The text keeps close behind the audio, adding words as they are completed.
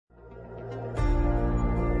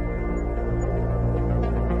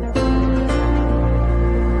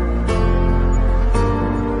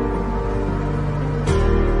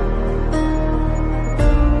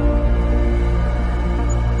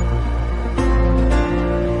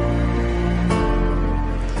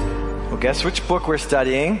guess which book we're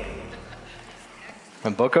studying?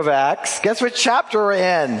 The book of Acts. Guess which chapter we're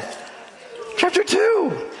in? Chapter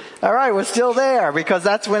 2. All right, we're still there because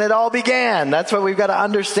that's when it all began. That's what we've got to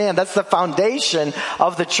understand. That's the foundation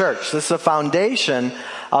of the church. This is the foundation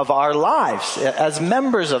of our lives as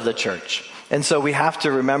members of the church. And so we have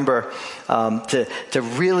to remember to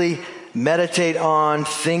really meditate on,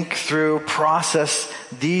 think through, process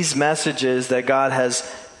these messages that God has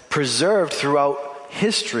preserved throughout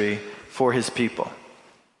history for his people.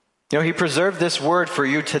 You know, he preserved this word for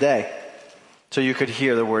you today so you could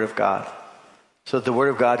hear the word of God. So that the word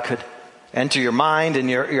of God could enter your mind and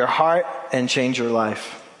your heart and change your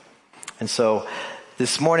life. And so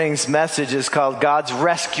this morning's message is called God's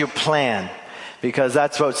Rescue Plan, because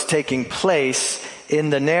that's what's taking place in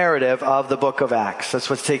the narrative of the book of Acts. That's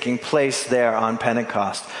what's taking place there on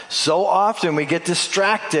Pentecost. So often we get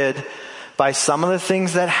distracted by some of the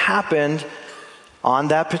things that happened on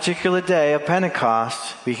that particular day of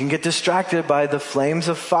Pentecost. We can get distracted by the flames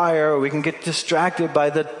of fire, or we can get distracted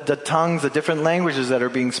by the tongues, the different languages that are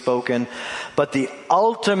being spoken. But the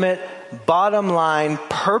ultimate bottom line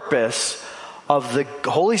purpose of the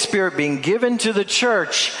Holy Spirit being given to the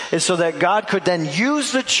church is so that God could then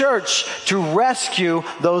use the church to rescue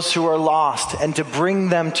those who are lost and to bring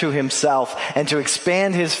them to himself and to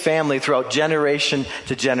expand his family throughout generation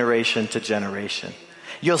to generation to generation.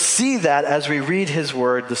 You'll see that as we read his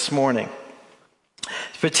word this morning.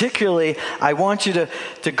 Particularly, I want you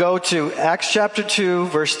to go to Acts chapter 2,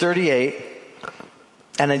 verse 38.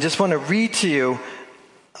 And I just want to read to you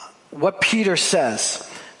what Peter says.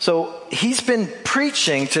 So he's been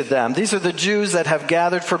preaching to them. These are the Jews that have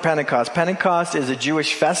gathered for Pentecost. Pentecost is a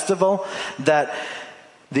Jewish festival that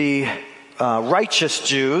the righteous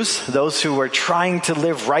Jews, those who were trying to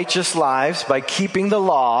live righteous lives by keeping the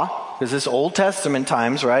law, because this is Old Testament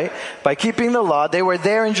times, right? By keeping the law, they were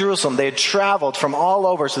there in Jerusalem. They had traveled from all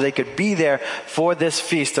over so they could be there for this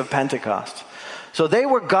feast of Pentecost. So they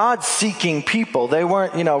were God-seeking people. They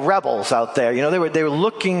weren't, rebels out there. They were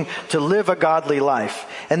looking to live a godly life.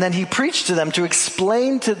 And then he preached to them to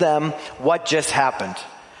explain to them what just happened.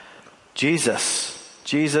 Jesus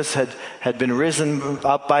had been risen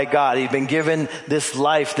up by God. He'd been given this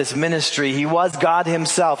life, this ministry. He was God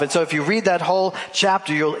himself. And so if you read that whole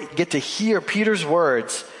chapter, you'll get to hear Peter's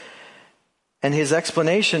words and his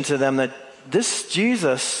explanation to them that this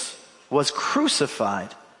Jesus was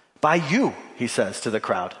crucified by you, he says to the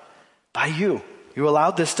crowd. By you. You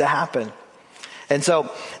allowed this to happen. And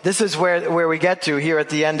so this is where we get to here at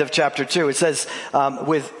the end of chapter 2. It says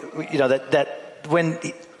that when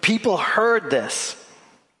people heard this,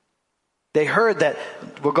 they heard that,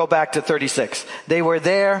 we'll go back to 36. They were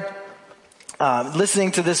there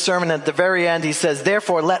listening to this sermon. At the very end, he says,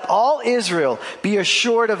 therefore, let all Israel be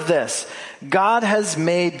assured of this. God has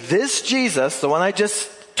made this Jesus, the one I just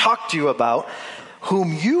talked to you about,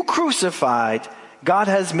 whom you crucified, God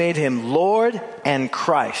has made him Lord and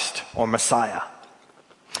Christ, or Messiah.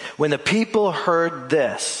 When the people heard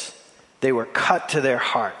this, they were cut to their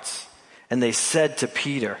hearts. And they said to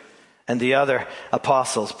Peter and the other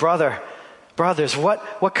apostles, Brothers,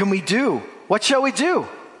 what can we do? What shall we do?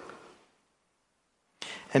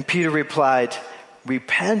 And Peter replied,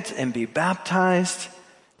 repent and be baptized,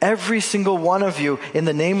 every single one of you, in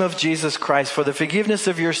the name of Jesus Christ for the forgiveness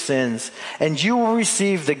of your sins, and you will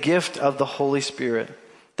receive the gift of the Holy Spirit.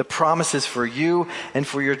 The promise is for you and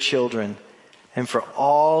for your children and for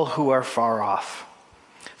all who are far off,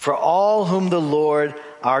 for all whom the Lord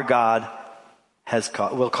our God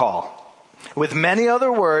will call. With many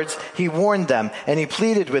other words, he warned them and he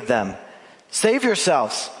pleaded with them, save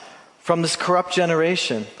yourselves from this corrupt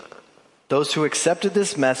generation. Those who accepted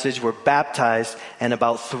this message were baptized, and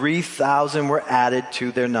about 3,000 were added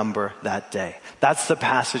to their number that day. That's the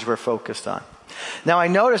passage we're focused on. Now I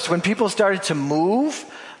noticed when people started to move,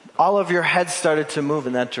 all of your heads started to move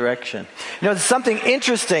in that direction. There's something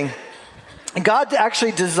interesting. God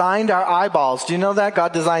actually designed our eyeballs. Do you know that?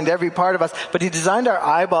 God designed every part of us, but he designed our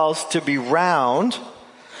eyeballs to be round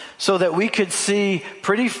so that we could see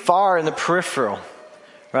pretty far in the peripheral,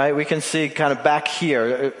 right? We can see kind of back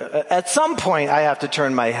here. At some point I have to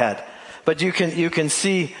turn my head, but you can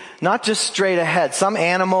see not just straight ahead. Some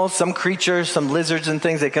animals, some creatures, some lizards and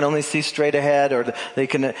things, they can only see straight ahead, or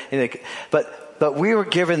but we were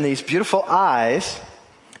given these beautiful eyes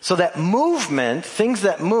so that movement, things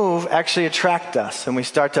that move, actually attract us. And we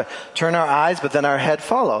start to turn our eyes, but then our head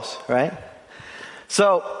follows, right?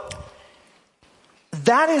 So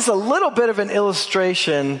that is a little bit of an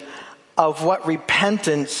illustration of what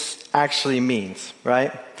repentance actually means,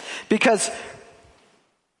 right? Because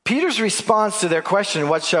Peter's response to their question,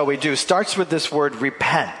 what shall we do, starts with this word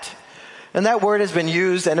repent. And that word has been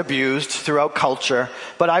used and abused throughout culture,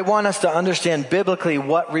 but I want us to understand biblically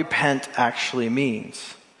what repent actually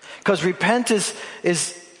means. Because repent is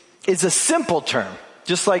a simple term,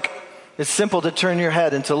 just like it's simple to turn your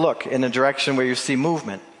head and to look in a direction where you see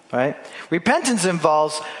movement, right? Repentance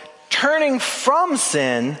involves turning from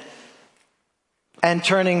sin and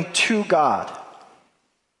turning to God.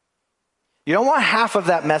 You don't want half of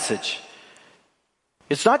that message.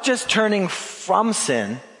 It's not just turning from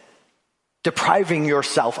sin, depriving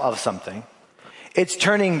yourself of something. It's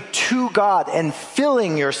turning to God and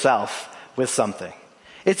filling yourself with something.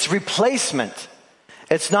 It's replacement.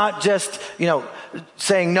 It's not just,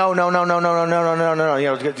 saying no,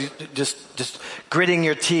 just gritting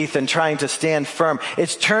your teeth and trying to stand firm.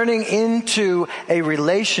 It's turning into a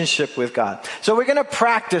relationship with God. So we're going to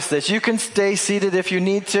practice this. You can stay seated if you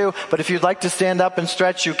need to, but if you'd like to stand up and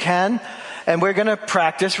stretch, you can. And we're going to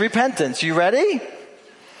practice repentance. You ready?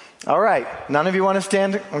 All right. None of you want to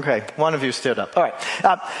stand? Okay. One of you stood up. All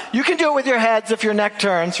right. You can do it with your heads if your neck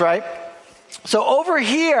turns, right? So over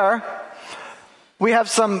here, we have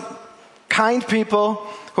some kind people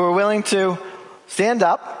who are willing to stand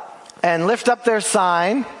up and lift up their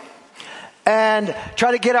sign and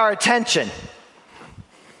try to get our attention.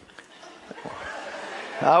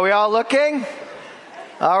 Are we all looking?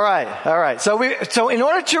 All right. So in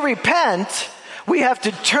order to repent, we have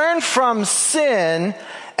to turn from sin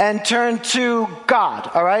and turn to God,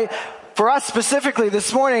 all right? For us specifically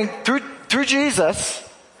this morning, through Jesus,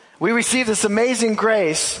 we received this amazing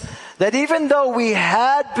grace that even though we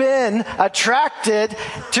had been attracted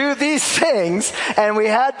to these things and we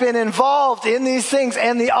had been involved in these things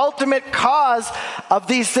and the ultimate cause of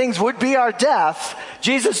these things would be our death,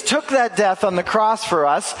 Jesus took that death on the cross for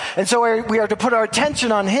us. And so we are to put our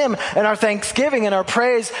attention on Him, and our thanksgiving and our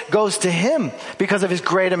praise goes to Him because of His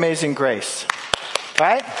great, amazing grace.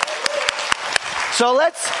 Right? So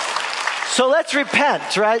let's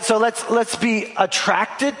repent, right? So let's be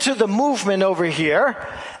attracted to the movement over here.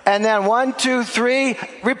 And then 1, 2, 3,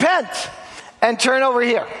 repent and turn over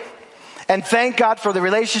here. And thank God for the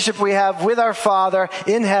relationship we have with our Father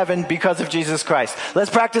in heaven because of Jesus Christ. Let's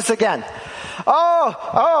practice again.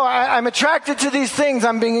 I'm attracted to these things.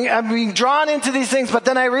 I'm being drawn into these things. But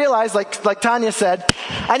then I realize, like Tanya said,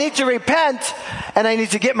 I need to repent and I need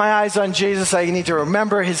to get my eyes on Jesus. I need to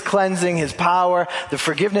remember His cleansing, His power, the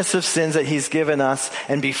forgiveness of sins that He's given us,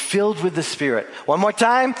 and be filled with the Spirit. One more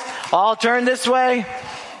time. All turn this way.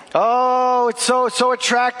 Oh, it's so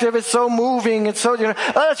attractive. It's so moving. It's so,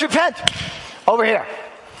 let's repent. Over here.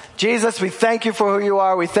 Jesus, we thank You for who You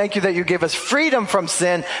are. We thank You that You give us freedom from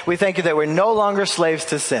sin. We thank You that we're no longer slaves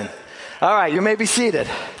to sin. All right, you may be seated.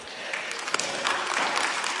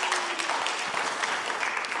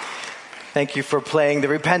 Thank you for playing the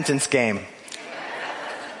repentance game.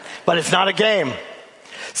 But it's not a game.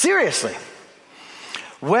 Seriously.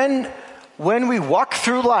 When we walk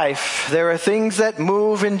through life, there are things that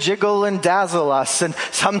move and jiggle and dazzle us. And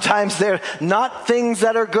sometimes they're not things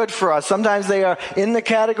that are good for us. Sometimes they are in the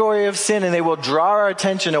category of sin, and they will draw our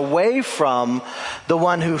attention away from the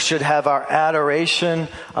one who should have our adoration,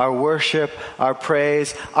 our worship, our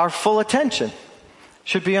praise, our full attention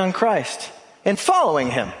should be on Christ and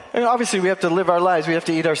following Him. And obviously we have to live our lives. We have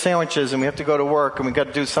to eat our sandwiches, and we have to go to work, and we got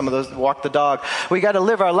to do some of those, walk the dog. We got to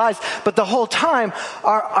live our lives. But the whole time,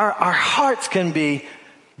 our hearts can be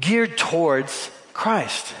geared towards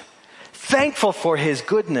Christ. Thankful for His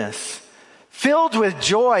goodness. Filled with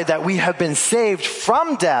joy that we have been saved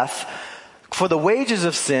from death. For the wages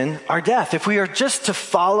of sin are death. If we are just to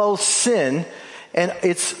follow sin and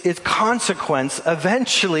its consequence,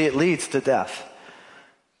 eventually it leads to death.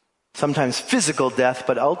 Sometimes physical death,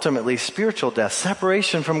 but ultimately spiritual death,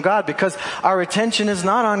 separation from God, because our attention is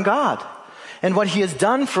not on God and what He has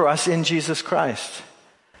done for us in Jesus Christ.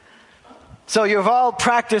 So you've all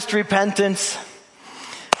practiced repentance.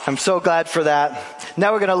 I'm so glad for that.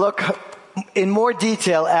 Now we're going to look in more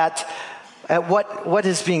detail at what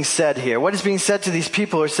is being said here. What is being said to these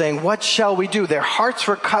people who are saying, what shall we do? Their hearts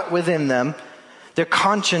were cut within them. Their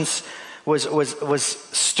conscience was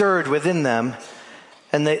stirred within them.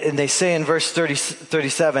 And they say in verse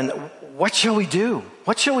 37, what shall we do?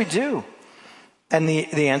 What shall we do? And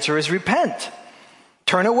the answer is repent.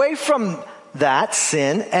 Turn away from that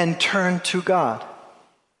sin and turn to God.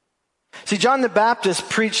 See, John the Baptist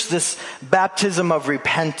preached this baptism of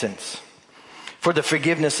repentance for the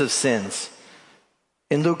forgiveness of sins.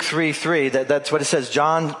 In Luke 3:3, that's what it says.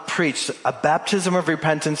 John preached a baptism of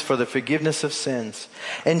repentance for the forgiveness of sins.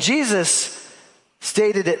 And Jesus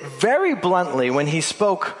stated it very bluntly when He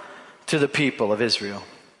spoke to the people of Israel.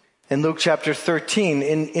 in Luke chapter 13,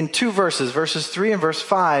 in two verses 3 and verse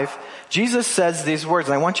 5, Jesus says these words,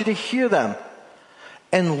 and I want you to hear them.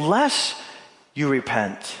 Unless you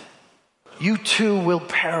repent, you too will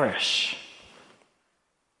perish.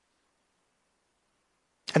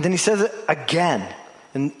 And then he says it again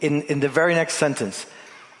in the very next sentence.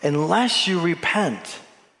 Unless you repent,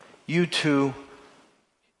 you too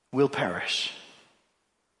will perish.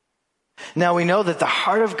 Now we know that the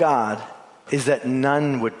heart of God is that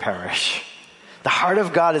none would perish. The heart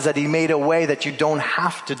of God is that he made a way that you don't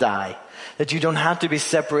have to die, that you don't have to be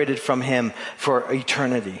separated from him for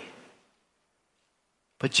eternity.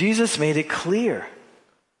 But Jesus made it clear.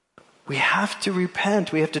 We have to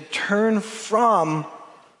repent. We have to turn from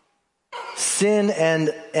sin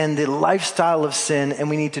and the lifestyle of sin, and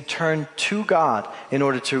we need to turn to God in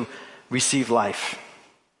order to receive life.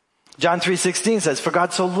 John 3:16 says, "For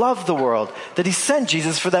God so loved the world that he sent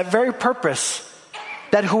Jesus for that very purpose,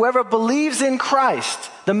 that whoever believes in Christ,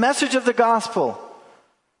 the message of the gospel,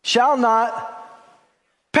 shall not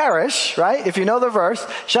perish," right? If you know the verse,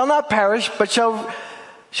 "shall not perish, but shall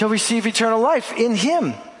receive eternal life in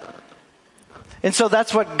him." And so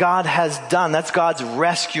that's what God has done. That's God's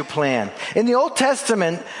rescue plan. In the Old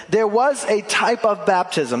Testament, there was a type of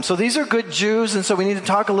baptism. So these are good Jews, and so we need to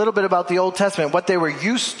talk a little bit about the Old Testament, what they were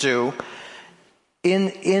used to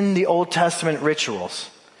in the Old Testament rituals.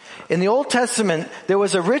 In the Old Testament, there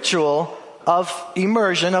was a ritual of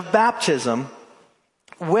immersion, of baptism,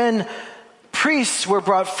 when priests were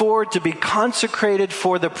brought forward to be consecrated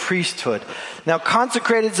for the priesthood. Now,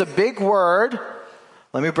 consecrated is a big word.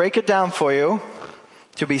 Let me break it down for you.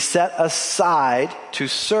 To be set aside to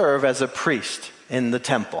serve as a priest in the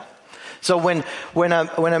temple. So when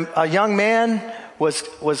a young man was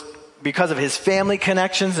because of his family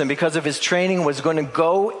connections and because of his training was going to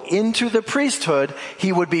go into the priesthood,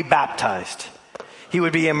 he would be baptized. He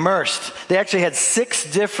would be immersed. They actually had 6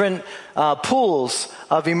 different pools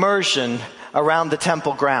of immersion around the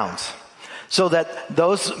temple grounds, so that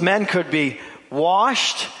those men could be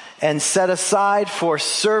washed and set aside for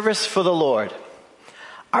service for the Lord.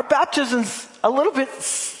 Our baptism's a little bit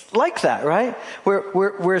like that, right?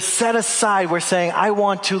 We're set aside. We're saying, I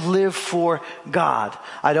want to live for God.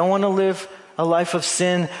 I don't want to live a life of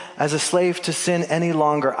sin as a slave to sin any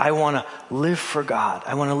longer. I want to live for God.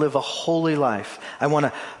 I want to live a holy life. I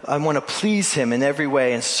want to please him in every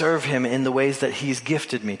way and serve him in the ways that he's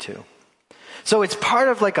gifted me to. So it's part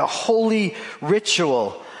of like a holy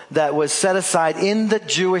ritual that was set aside in the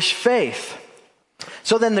Jewish faith.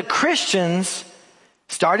 So then the Christians,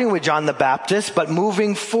 starting with John the Baptist, but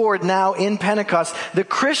moving forward now in Pentecost, the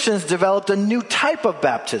Christians developed a new type of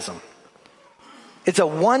baptism. It's a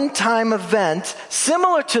one-time event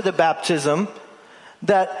similar to the baptism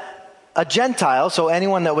that a Gentile, so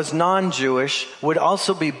anyone that was non-Jewish, would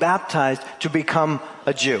also be baptized to become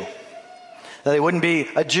a Jew. Now, they wouldn't be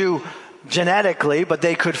a Jew genetically, but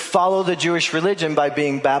they could follow the Jewish religion by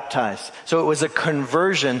being baptized. So it was a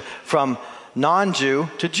conversion from non-Jew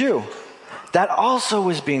to Jew. That also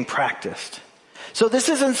was being practiced. So this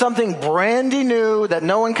isn't something brandy new that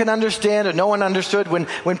no one can understand or no one understood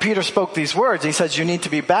when Peter spoke these words. He says, you need to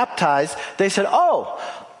be baptized. They said, oh,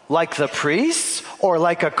 like the priests or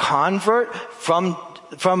like a convert from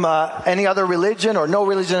any other religion or no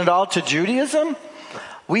religion at all to Judaism?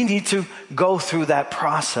 We need to go through that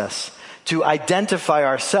process to identify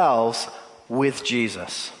ourselves with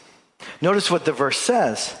Jesus. Notice what the verse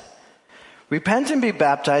says. Repent and be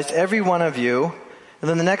baptized, every one of you. And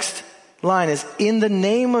then the next line is, in the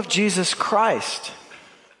name of Jesus Christ.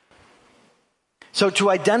 So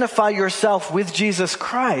to identify yourself with Jesus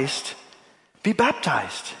Christ, be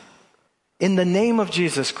baptized. In the name of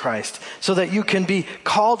Jesus Christ. So that you can be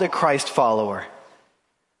called a Christ follower.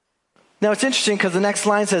 Now it's interesting because the next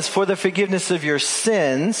line says, for the forgiveness of your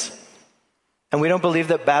sins. And we don't believe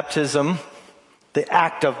that baptism, the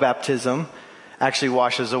act of baptism, actually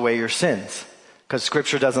washes away your sins. Because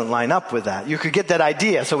Scripture doesn't line up with that. You could get that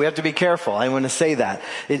idea, so we have to be careful. I want to say that.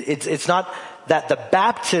 It's not that the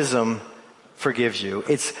baptism forgives you.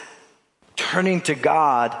 It's turning to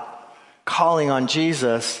God, calling on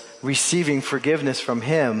Jesus, receiving forgiveness from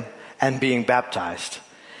him, and being baptized.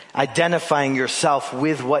 Identifying yourself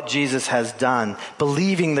with what Jesus has done.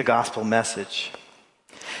 Believing the gospel message.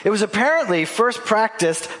 It was apparently first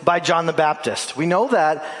practiced by John the Baptist. We know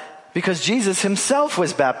that because Jesus himself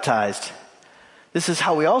was baptized. This is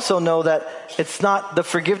how we also know that it's not the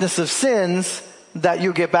forgiveness of sins that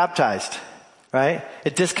you get baptized, right?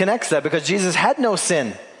 It disconnects that because Jesus had no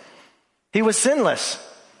sin. He was sinless.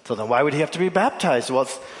 So then why would he have to be baptized? Well,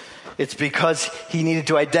 It's because he needed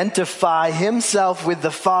to identify himself with the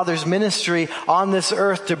Father's ministry on this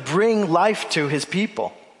earth to bring life to his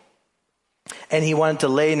people. And he wanted to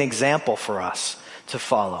lay an example for us to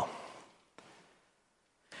follow.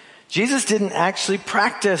 Jesus didn't actually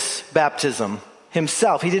practice baptism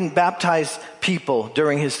himself. He didn't baptize people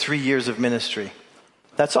during his 3 years of ministry.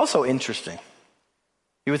 That's also interesting.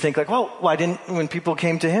 You would think like, well, when people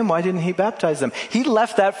came to him, why didn't he baptize them? He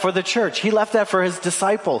left that for the church. He left that for his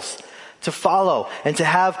disciples to follow and to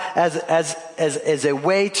have as a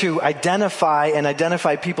way to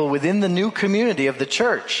identify people within the new community of the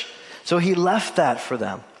church. So he left that for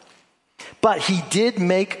them. But he did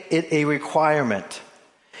make it a requirement.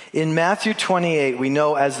 In Matthew 28, we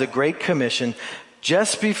know as the Great Commission,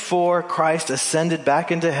 just before Christ ascended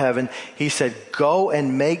back into heaven, he said, go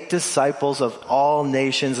and make disciples of all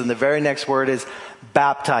nations. And the very next word is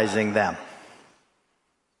baptizing them.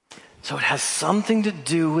 So it has something to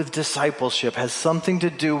do with discipleship, has something to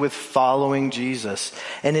do with following Jesus.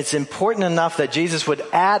 And it's important enough that Jesus would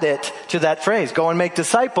add it to that phrase, go and make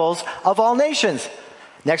disciples of all nations.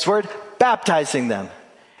 Next word, baptizing them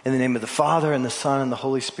in the name of the Father and the Son and the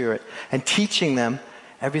Holy Spirit, and teaching them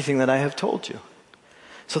everything that I have told you.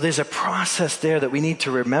 So there's a process there that we need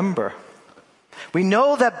to remember. We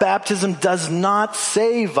know that baptism does not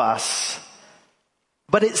save us,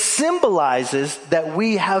 but it symbolizes that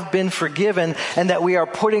we have been forgiven and that we are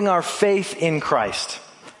putting our faith in Christ.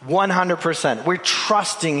 100%. We're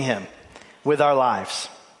trusting him with our lives.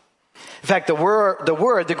 In fact,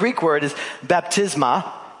 the Greek word is baptisma,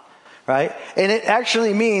 right? And it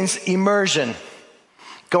actually means immersion,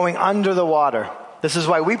 going under the water. This is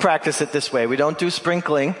why we practice it this way. We don't do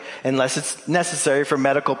sprinkling unless it's necessary for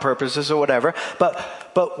medical purposes or whatever.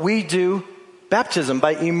 But we do baptism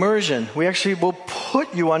by immersion. We actually will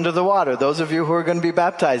put you under the water. Those of you who are going to be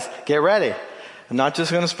baptized, get ready. I'm not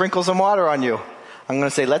just going to sprinkle some water on you. I'm going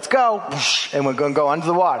to say, let's go. And we're going to go under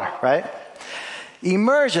the water, right?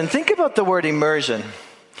 Immersion. Think about the word immersion.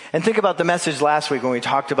 And think about the message last week when we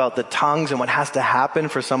talked about the tongues and what has to happen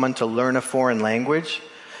for someone to learn a foreign language.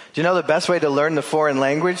 Do you know the best way to learn the foreign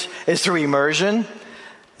language is through immersion?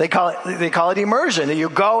 They call it immersion. You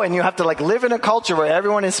go and you have to live in a culture where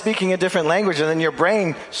everyone is speaking a different language, and then your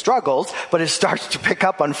brain struggles, but it starts to pick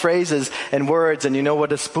up on phrases and words, and you know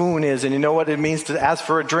what a spoon is, and you know what it means to ask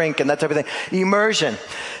for a drink and that type of thing. Immersion.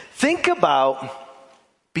 Think about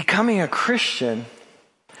becoming a Christian.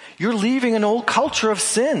 You're leaving an old culture of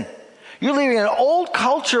sin. You're leaving an old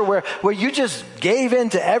culture where you just gave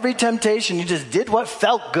in to every temptation. You just did what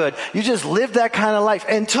felt good. You just lived that kind of life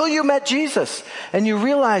until you met Jesus and you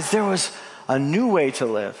realized there was a new way to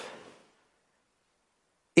live.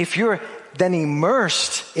 If you're then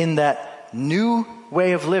immersed in that new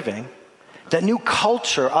way of living, that new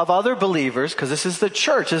culture of other believers, because this is the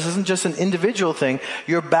church, this isn't just an individual thing,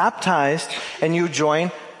 you're baptized and you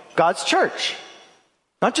join God's church.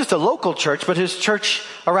 Not just a local church, but his church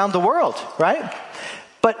around the world, right?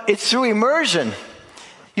 But it's through immersion.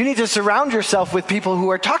 You need to surround yourself with people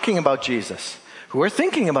who are talking about Jesus, who are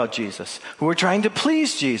thinking about Jesus, who are trying to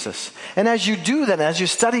please Jesus. And as you do that, as you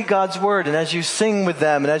study God's word, and as you sing with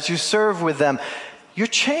them, and as you serve with them, you're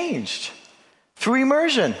changed through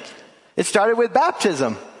immersion. It started with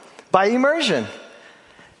baptism, by immersion.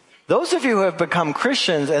 Those of you who have become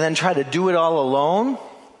Christians and then try to do it all alone,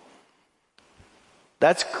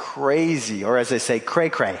 that's crazy, or as they say,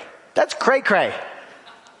 cray-cray. That's cray-cray.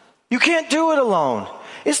 You can't do it alone.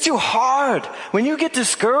 It's too hard. When you get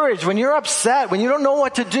discouraged, when you're upset, when you don't know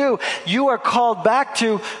what to do, you are called back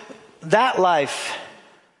to that life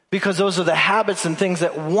because those are the habits and things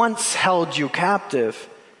that once held you captive.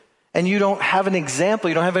 And you don't have an example.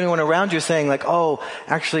 You don't have anyone around you saying oh,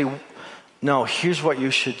 actually, no, here's what you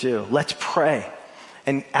should do. Let's pray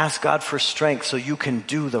and ask God for strength so you can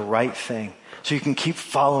do the right thing. So you can keep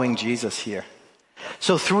following Jesus here.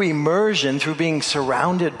 So through immersion, through being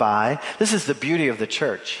surrounded by, this is the beauty of the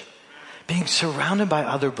church, being surrounded by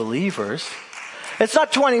other believers. It's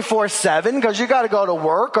not 24/7 because you got to go to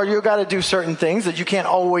work or you got to do certain things that you can't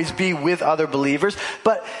always be with other believers.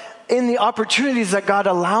 But in the opportunities that God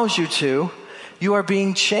allows you to, you are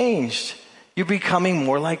being changed. You're becoming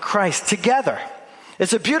more like Christ together.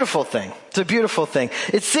 It's a beautiful thing. It's a beautiful thing.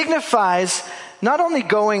 It signifies not only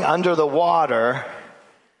going under the water,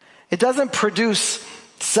 it doesn't produce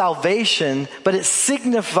salvation, but it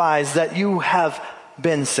signifies that you have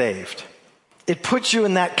been saved. It puts you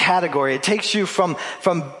in that category. It takes you from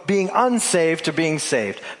being unsaved to being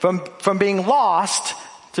saved, from being lost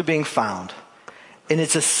to being found. And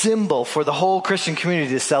it's a symbol for the whole Christian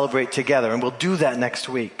community to celebrate together, and we'll do that next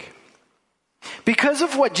week. Because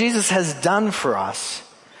of what Jesus has done for us,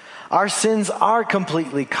 Our sins are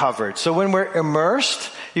completely covered. So when we're immersed,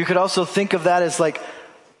 you could also think of that as like,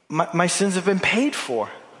 my sins have been paid for.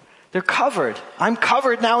 They're covered. I'm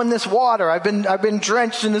covered now in this water. I've been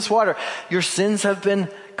drenched in this water. Your sins have been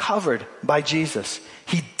covered by Jesus.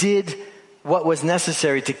 He did what was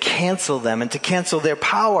necessary to cancel them and to cancel their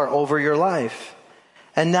power over your life.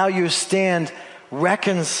 And now you stand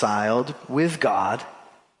reconciled with God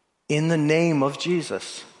in the name of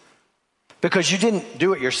Jesus. Because you didn't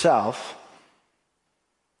do it yourself.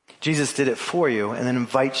 Jesus did it for you and then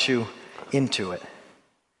invites you into it.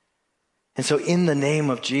 And so in the name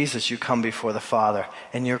of Jesus, you come before the Father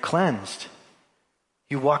and you're cleansed.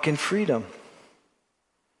 You walk in freedom.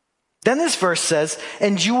 Then this verse says,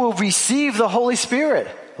 and you will receive the Holy Spirit.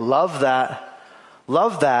 Love that.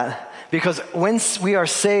 Love that. Because when we are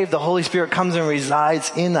saved, the Holy Spirit comes and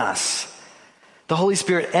resides in us. The Holy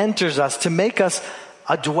Spirit enters us to make us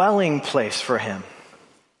a dwelling place for Him.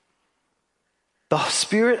 The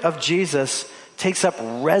Spirit of Jesus takes up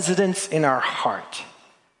residence in our heart.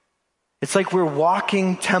 It's like we're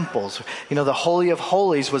walking temples. You know, the Holy of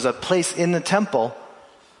Holies was a place in the temple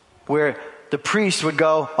where the priest would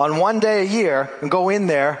go on one day a year and go in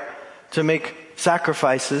there to make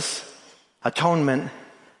sacrifices, atonement.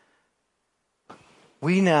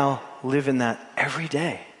 We now live in that every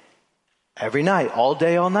day, every night, all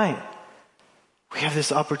day, all night. We have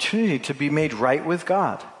this opportunity to be made right with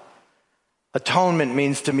God. Atonement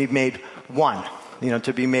means to be made one,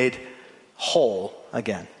 to be made whole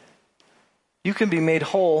again. You can be made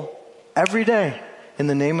whole every day in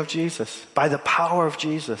the name of Jesus, by the power of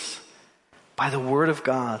Jesus, by the Word of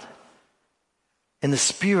God. And the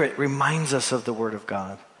Spirit reminds us of the Word of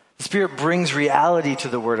God. The Spirit brings reality to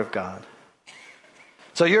the Word of God.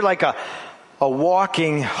 So you're like a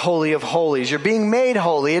walking Holy of Holies. You're being made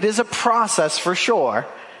holy. It is a process for sure.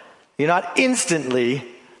 You're not instantly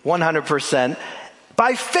 100%.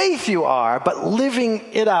 By faith you are, but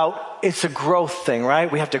living it out, it's a growth thing,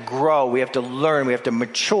 right? We have to grow. We have to learn. We have to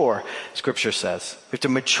mature, Scripture says. We have to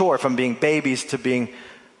mature from being babies to being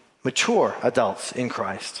mature adults in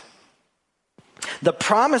Christ. The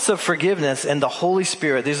promise of forgiveness and the Holy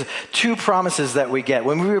Spirit, these are two promises that we get.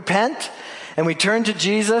 When we repent and we turn to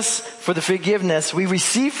Jesus for the forgiveness, we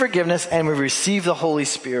receive forgiveness and we receive the Holy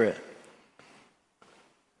Spirit.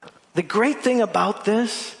 The great thing about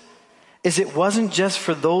this is it wasn't just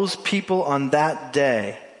for those people on that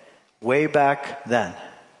day, way back then.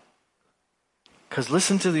 Because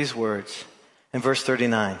listen to these words in verse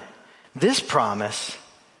 39. This promise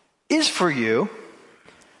is for you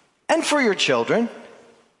and for your children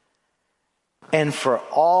and for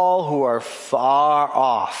all who are far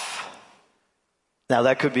off. Now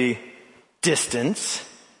that could be distance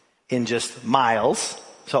in just miles.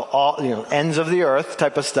 So all, ends of the earth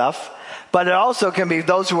type of stuff. But it also can be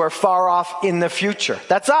those who are far off in the future.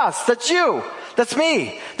 That's us. That's you. That's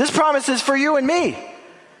me. This promise is for you and me.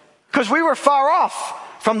 Because we were far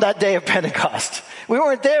off from that day of Pentecost. We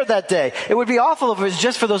weren't there that day. It would be awful if it was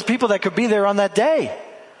just for those people that could be there on that day.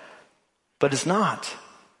 But it's not.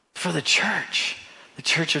 It's for the church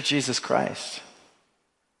of Jesus Christ.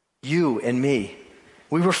 You and me.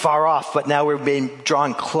 We were far off, but now we're being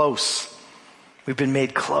drawn close. We've been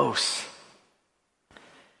made close.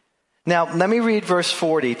 Now, let me read verse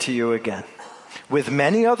 40 to you again. With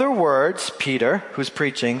many other words, Peter, who's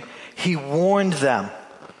preaching, he warned them.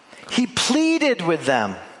 He pleaded with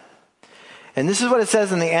them. And this is what it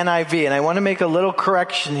says in the NIV, and I want to make a little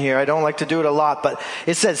correction here. I don't like to do it a lot, but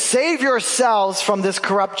it says, save yourselves from this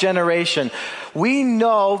corrupt generation. We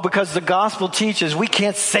know, because the gospel teaches, we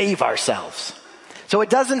can't save ourselves. So it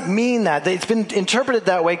doesn't mean that. It's been interpreted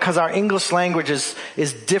that way because our English language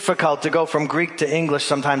is difficult to go from Greek to English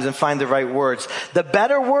sometimes and find the right words. The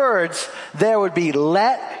better words there would be,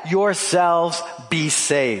 let yourselves be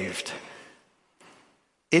saved.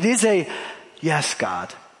 It is a, yes,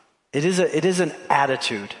 God. It is an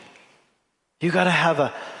attitude. You got to have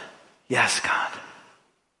a, yes, God.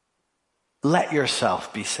 Let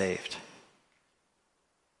yourself be saved.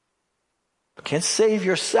 You can't save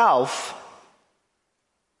yourself,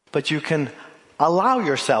 but you can allow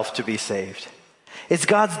yourself to be saved. It's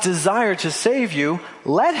God's desire to save you.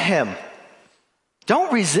 Let Him.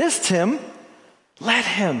 Don't resist Him. Let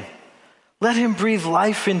Him. Let Him breathe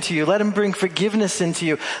life into you. Let Him bring forgiveness into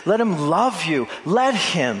you. Let Him love you. Let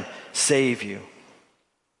Him save you.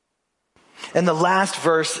 And the last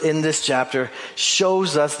verse in this chapter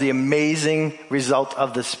shows us the amazing result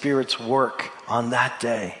of the Spirit's work on that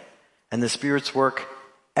day. And the Spirit's work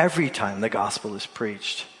every time the gospel is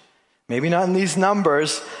preached. Maybe not in these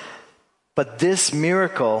numbers, but this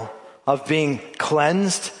miracle of being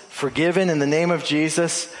cleansed, forgiven in the name of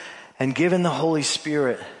Jesus, and given the Holy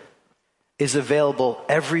Spirit is available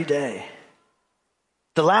every day.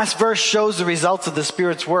 The last verse shows the results of the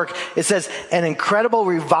Spirit's work. It says, an incredible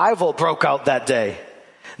revival broke out that day.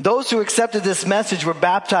 Those who accepted this message were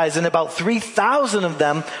baptized, and about 3,000 of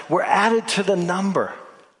them were added to the number.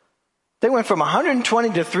 They went from 120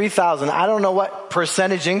 to 3,000. I don't know what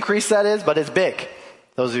percentage increase that is, but it's big.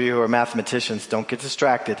 Those of you who are mathematicians, don't get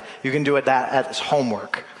distracted. You can do it as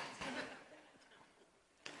homework.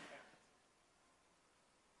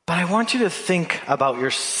 But I want you to think about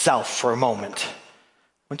yourself for a moment.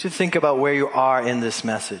 I want you to think about where you are in this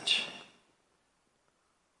message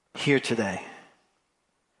here today.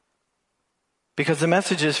 Because the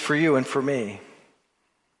message is for you and for me.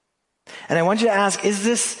 And I want you to ask, is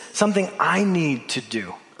this something I need to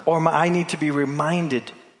do or I need to be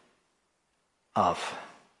reminded of?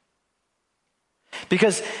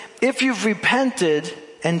 Because if you've repented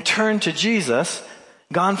and turned to Jesus,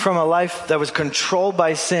 gone from a life that was controlled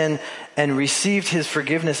by sin and received his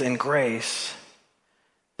forgiveness and grace,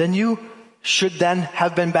 then you should then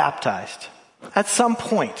have been baptized at some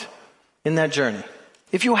point in that journey.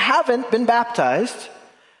 If you haven't been baptized,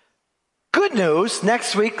 good news,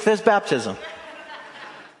 next week there's baptism.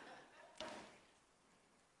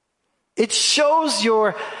 It shows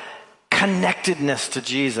your connectedness to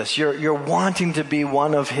Jesus. You're wanting to be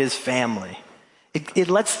one of his family. It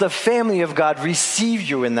lets the family of God receive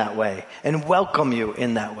you in that way and welcome you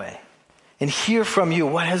in that way and hear from you.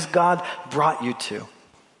 What has God brought you to?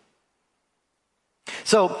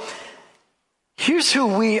 So here's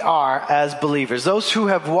who we are as believers. Those who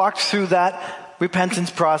have walked through that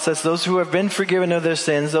repentance process, those who have been forgiven of their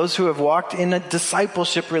sins, those who have walked in a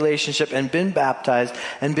discipleship relationship and been baptized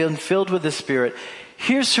and been filled with the Spirit.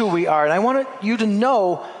 Here's who we are. And I want you to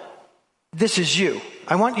know this is you.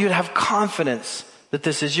 I want you to have confidence that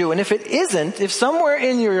this is you. And if it isn't, if somewhere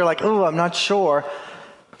in you you're like, oh, I'm not sure,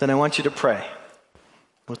 then I want you to pray.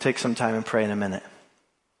 We'll take some time and pray in a minute.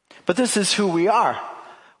 But this is who we are.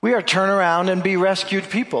 We are turn around and be rescued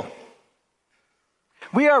people.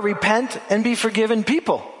 We are repent and be forgiven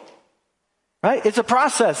people. Right? It's a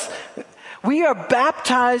process. We are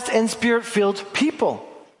baptized and Spirit-filled people.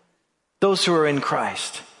 Those who are in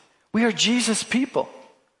Christ. We are Jesus people.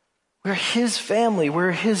 We're his family.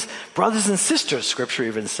 We're his brothers and sisters, Scripture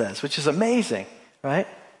even says, which is amazing, right?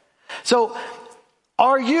 So,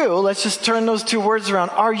 are you, let's just turn those two words around,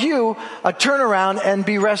 are you a turn around and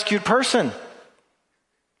be rescued person?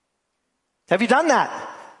 Have you done that?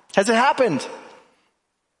 Has it happened?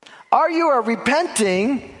 Are you a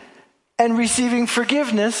repenting and receiving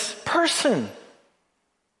forgiveness person?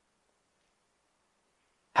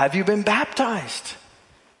 Have you been baptized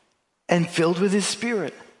and filled with his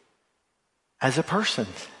Spirit as a person?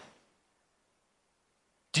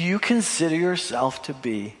 Do you consider yourself to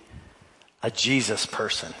be a Jesus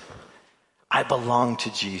person? I belong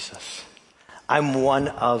to Jesus. I'm one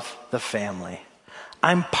of the family.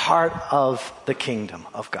 I'm part of the kingdom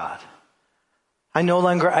of God. I no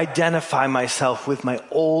longer identify myself with my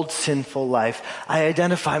old sinful life. I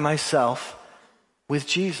identify myself with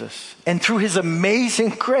Jesus. And through his amazing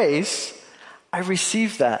grace, I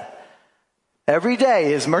receive that. Every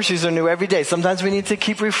day, his mercies are new every day. Sometimes we need to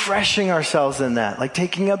keep refreshing ourselves in that, like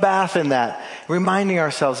taking a bath in that, reminding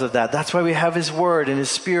ourselves of that. That's why we have his word and his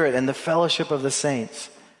Spirit and the fellowship of the saints.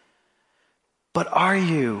 But are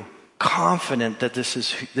you confident that this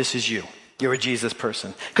is you? You're a Jesus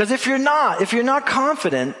person. Because if you're not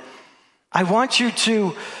confident, I want you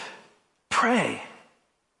to pray.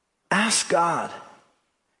 Ask God.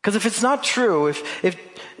 Because if it's not true, if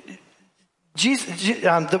Jesus,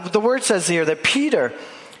 the word says here that Peter,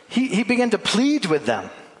 he began to plead with them.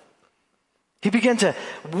 He began to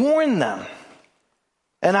warn them.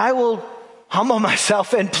 And I will humble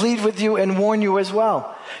myself and plead with you and warn you as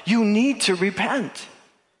well. You need to repent.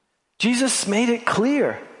 Jesus made it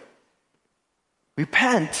clear.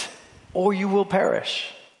 Repent or you will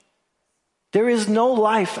perish. There is no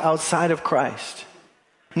life outside of Christ.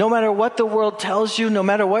 No matter what the world tells you, no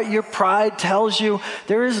matter what your pride tells you,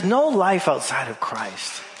 there is no life outside of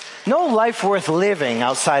Christ. No life worth living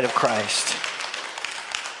outside of Christ.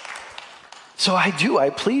 So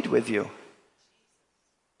I plead with you.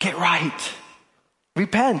 Get right.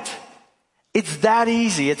 Repent. It's that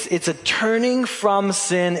easy. It's a turning from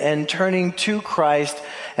sin and turning to Christ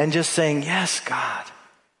and just saying, yes, God,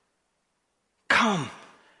 come,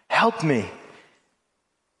 help me.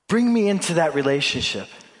 Bring me into that relationship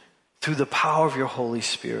through the power of your Holy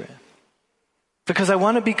Spirit. Because I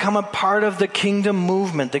want to become a part of the kingdom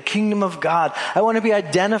movement, the kingdom of God. I want to be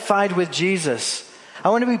identified with Jesus. I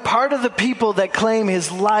want to be part of the people that claim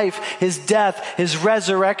his life, his death, his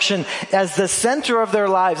resurrection as the center of their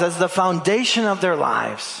lives, as the foundation of their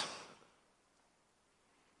lives.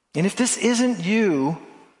 And if this isn't you,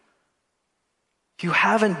 if you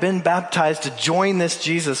haven't been baptized to join this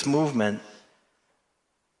Jesus movement,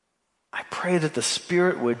 I pray that the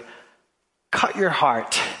Spirit would cut your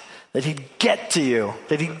heart, that he'd get to you,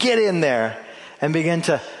 that he'd get in there and begin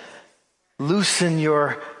to loosen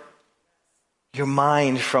your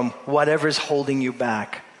mind from whatever's holding you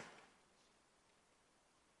back.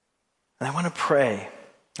 And I want to pray.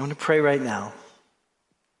 I want to pray right now.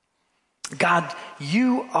 God,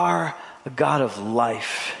 you are a God of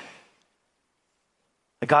life,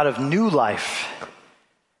 a God of new life.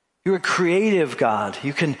 You're a creative God.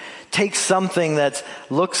 You can take something that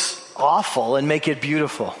looks awful and make it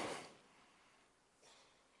beautiful.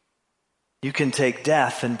 You can take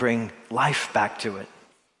death and bring life back to it.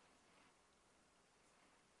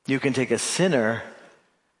 You can take a sinner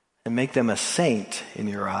and make them a saint in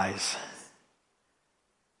your eyes.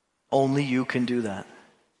 Only you can do that.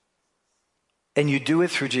 And you do it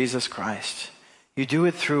through Jesus Christ. You do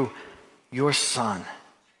it through your Son,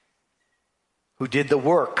 who did the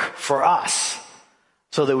work for us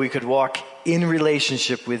so that we could walk in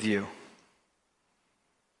relationship with you.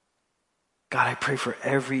 God, I pray for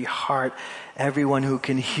every heart, everyone who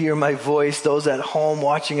can hear my voice, those at home,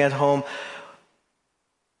 watching at home.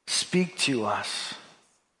 Speak to us.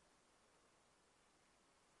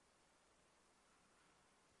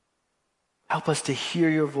 Help us to hear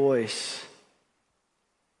your voice.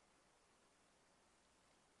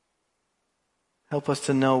 Help us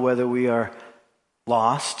to know whether we are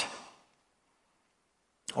lost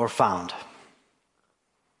or found.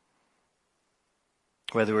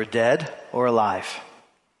 Whether we're dead or alive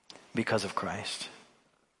because of Christ.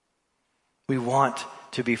 We want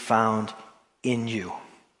to be found in you,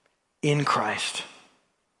 in Christ.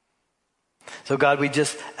 So God, we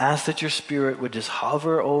just ask that your Spirit would just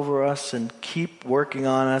hover over us and keep working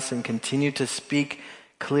on us and continue to speak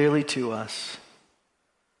clearly to us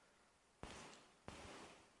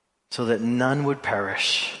so that none would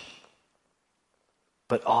perish,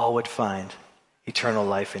 but all would find eternal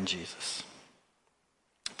life in Jesus.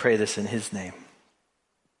 Pray this in his name.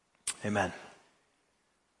 Amen.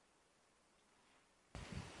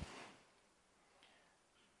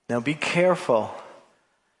 Now be careful.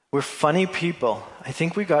 We're funny people. I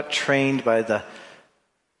think we got trained by the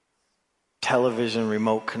television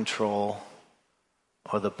remote control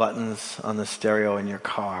or the buttons on the stereo in your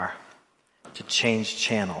car to change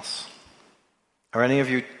channels. Are any of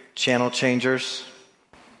you channel changers?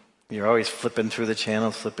 You're always flipping through the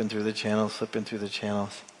channels, flipping through the channels, flipping through the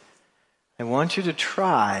channels. I want you to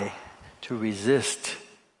try to resist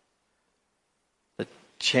the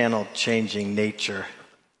channel changing nature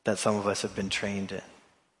that some of us have been trained in.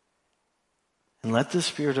 And let the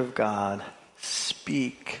Spirit of God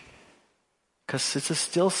speak. Because it's a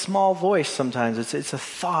still small voice sometimes. It's a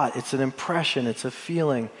thought, it's an impression, it's a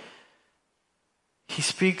feeling. He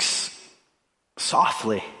speaks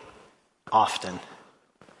softly, often.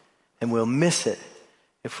 And we'll miss it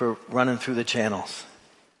if we're running through the channels.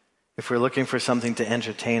 If we're looking for something to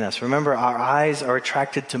entertain us. Remember, our eyes are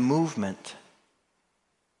attracted to movement.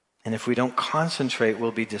 And if we don't concentrate,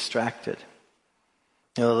 we'll be distracted.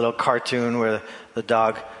 You know, the little cartoon where the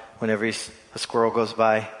dog, whenever a squirrel goes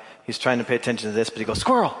by, he's trying to pay attention to this, but he goes,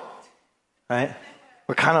 squirrel! Right?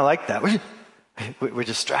 We're kind of like that. We're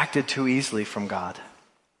distracted too easily from God.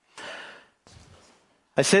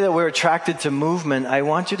 I say that we're attracted to movement. I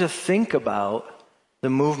want you to think about the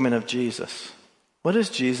movement of Jesus. What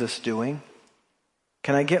is Jesus doing?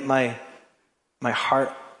 Can I get my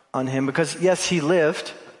heart on him? Because yes, he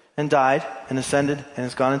lived and died and ascended and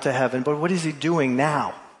has gone into heaven. But what is he doing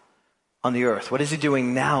now on the earth? What is he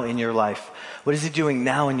doing now in your life? What is he doing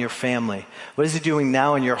now in your family? What is he doing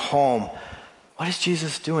now in your home? What is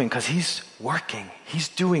Jesus doing? Because he's working. He's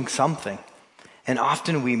doing something. And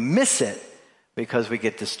often we miss it because we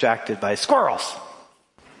get distracted by squirrels.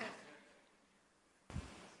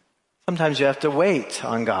 Sometimes you have to wait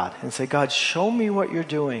on God and say, God, show me what you're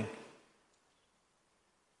doing.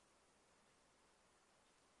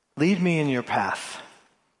 Lead me in your path.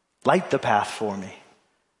 Light the path for me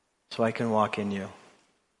so I can walk in you.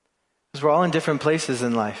 Because we're all in different places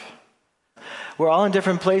in life. We're all in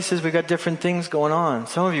different places. We've got different things going on.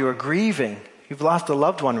 Some of you are grieving. You've lost a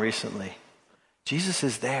loved one recently. Jesus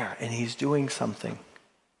is there and he's doing something.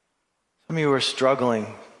 Some of you are struggling.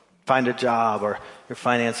 Find a job or your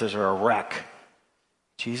finances are a wreck.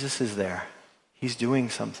 Jesus is there. He's doing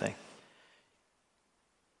something.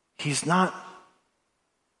 He's not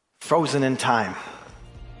frozen in time.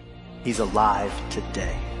 He's alive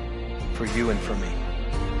today for you and for me.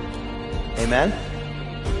 Amen?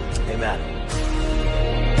 Amen.